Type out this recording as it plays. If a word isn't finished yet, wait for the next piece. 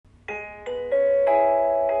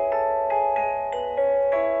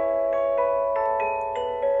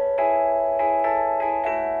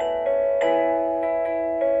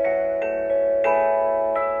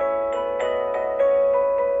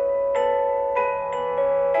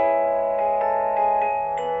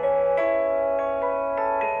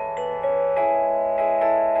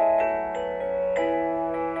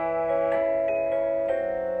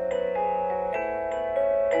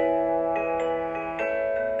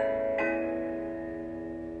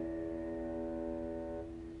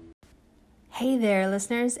Hey there,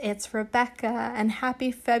 listeners. It's Rebecca, and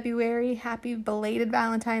happy February, happy belated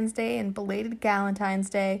Valentine's Day and belated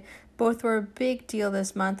Galentine's Day. Both were a big deal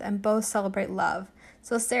this month and both celebrate love.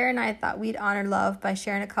 So Sarah and I thought we'd honor love by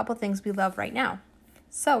sharing a couple things we love right now.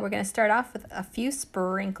 So we're going to start off with a few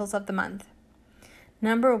sprinkles of the month.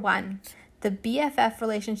 Number 1, the BFF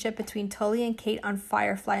relationship between Tully and Kate on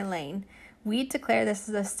Firefly Lane. We declare this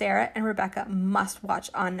is a Sarah and Rebecca must-watch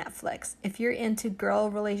on Netflix. If you're into girl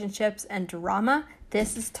relationships and drama,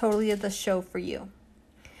 this is totally the show for you.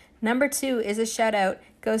 Number 2 is a shout-out.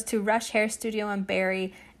 Goes to Rush Hair Studio in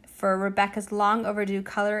Barrie for Rebecca's long overdue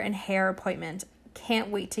color and hair appointment. Can't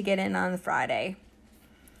wait to get in on Friday.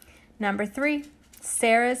 Number 3,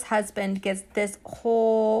 Sarah's husband gets this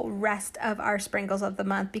whole rest of our sprinkles of the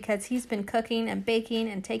month because he's been cooking and baking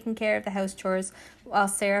and taking care of the house chores while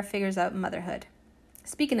Sarah figures out motherhood.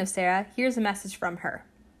 Speaking of Sarah, here's a message from her.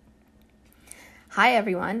 Hi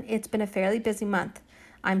everyone, it's been a fairly busy month.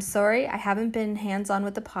 I'm sorry I haven't been hands-on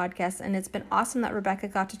with the podcast, and it's been awesome that Rebecca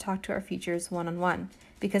got to talk to our features one-on-one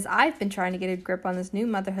because I've been trying to get a grip on this new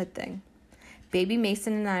motherhood thing. Baby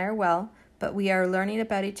Mason and I are well, but we are learning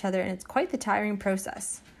about each other, and it's quite the tiring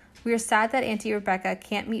process. We are sad that Auntie Rebecca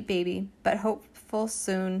can't meet baby, but hopeful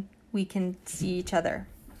soon we can see each other.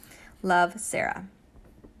 Love, Sarah.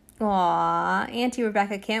 Aww, Auntie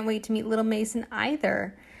Rebecca can't wait to meet little Mason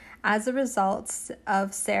either. As a result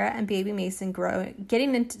of Sarah and baby Mason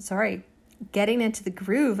getting into the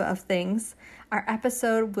groove of things, our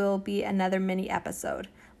episode will be another mini episode.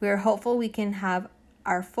 We are hopeful we can have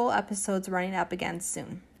our full episodes running up again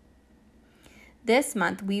soon. This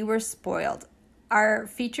month, we were spoiled. Our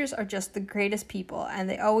features are just the greatest people, and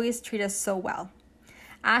they always treat us so well.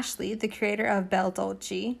 Ashley, the creator of Belle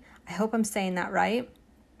Dolce, I hope I'm saying that right,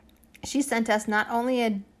 she sent us not only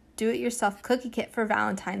a do-it-yourself cookie kit for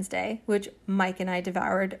Valentine's Day, which Mike and I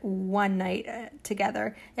devoured one night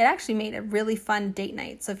together. It actually made a really fun date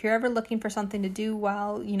night. So if you're ever looking for something to do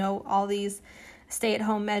while, all these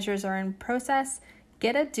stay-at-home measures are in process,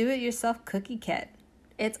 get a do-it-yourself cookie kit.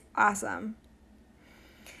 It's awesome.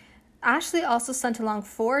 Ashley also sent along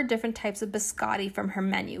 4 different types of biscotti from her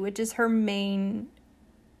menu, which is her main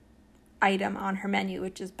item on her menu,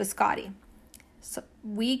 which is biscotti. So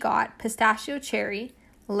we got pistachio cherry,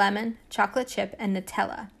 lemon, chocolate chip, and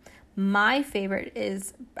Nutella. My favorite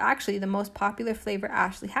is actually the most popular flavor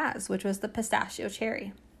Ashley has, which was the pistachio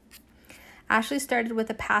cherry. Ashley started with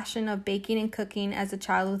a passion of baking and cooking as a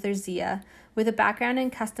child with her Zia. With a background in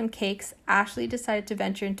custom cakes, Ashley decided to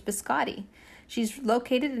venture into biscotti. She's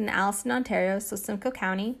located in Alliston, Ontario, so Simcoe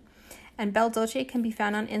County, and Belle Dolce can be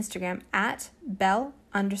found on Instagram at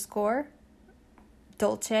Belle_Dolce_.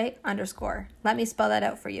 Let me spell that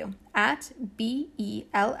out for you. At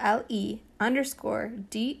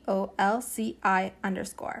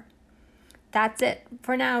BELLE_DOLCI_. That's it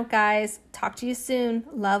for now, guys. Talk to you soon.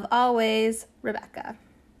 Love always, Rebecca.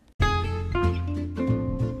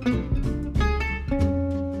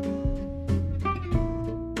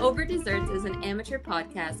 Over Desserts is an amateur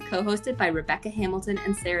podcast co-hosted by Rebecca Hamilton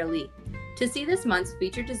and Sarah Lee. To see this month's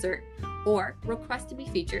featured dessert or request to be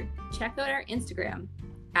featured, check out our Instagram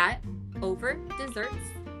at Over Desserts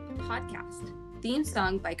Podcast. Theme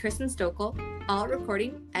song by Kristen Stokel. All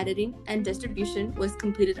recording, editing, and distribution was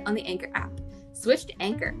completed on the Anchor app. Switch to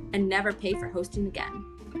Anchor and never pay for hosting again.